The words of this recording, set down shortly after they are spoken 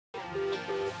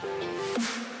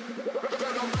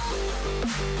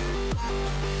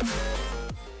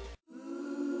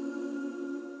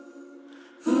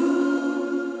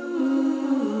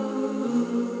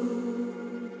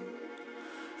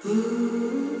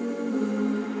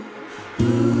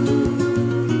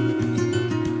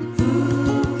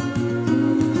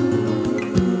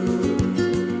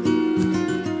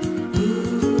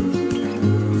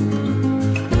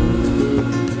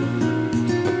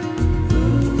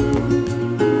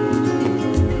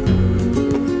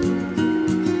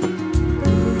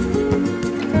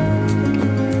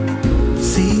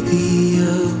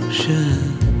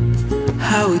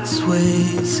How it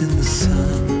sways in the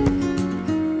sun,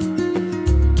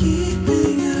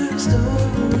 keeping our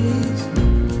stories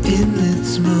in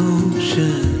its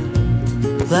motion,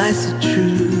 lies the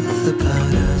truth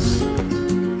about us.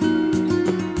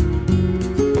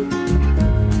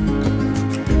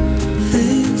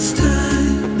 Things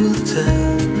time will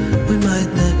tell, we might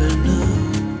never know.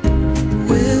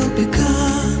 We'll be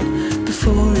gone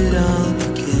before it all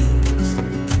begins.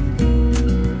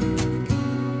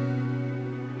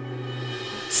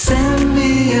 Send me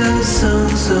your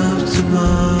songs of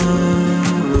tomorrow.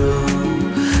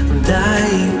 I'm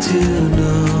dying to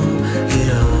know it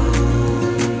all.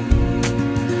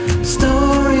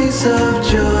 Stories of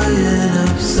joy and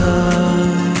of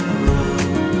sorrow.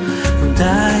 I'm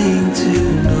dying to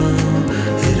know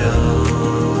it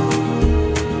all.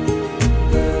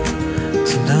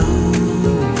 To know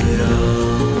it all.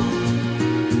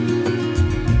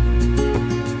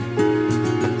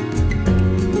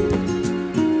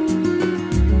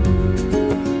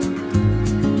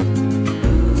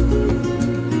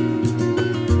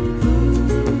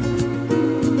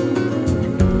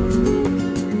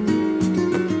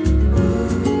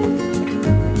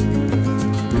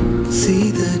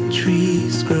 See the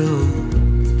trees grow,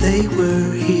 they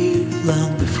were here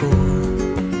long before.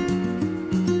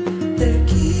 They're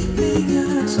keeping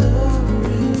our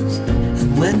stories, and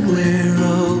when we're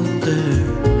older,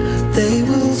 they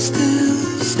will still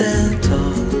stand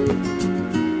tall.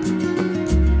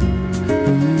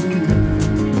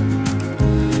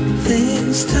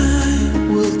 Things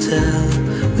time will tell,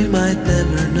 we might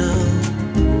never know.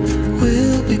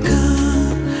 We'll be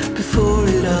gone before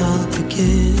it all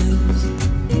begins.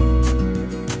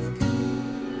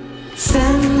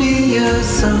 Send me your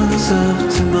songs of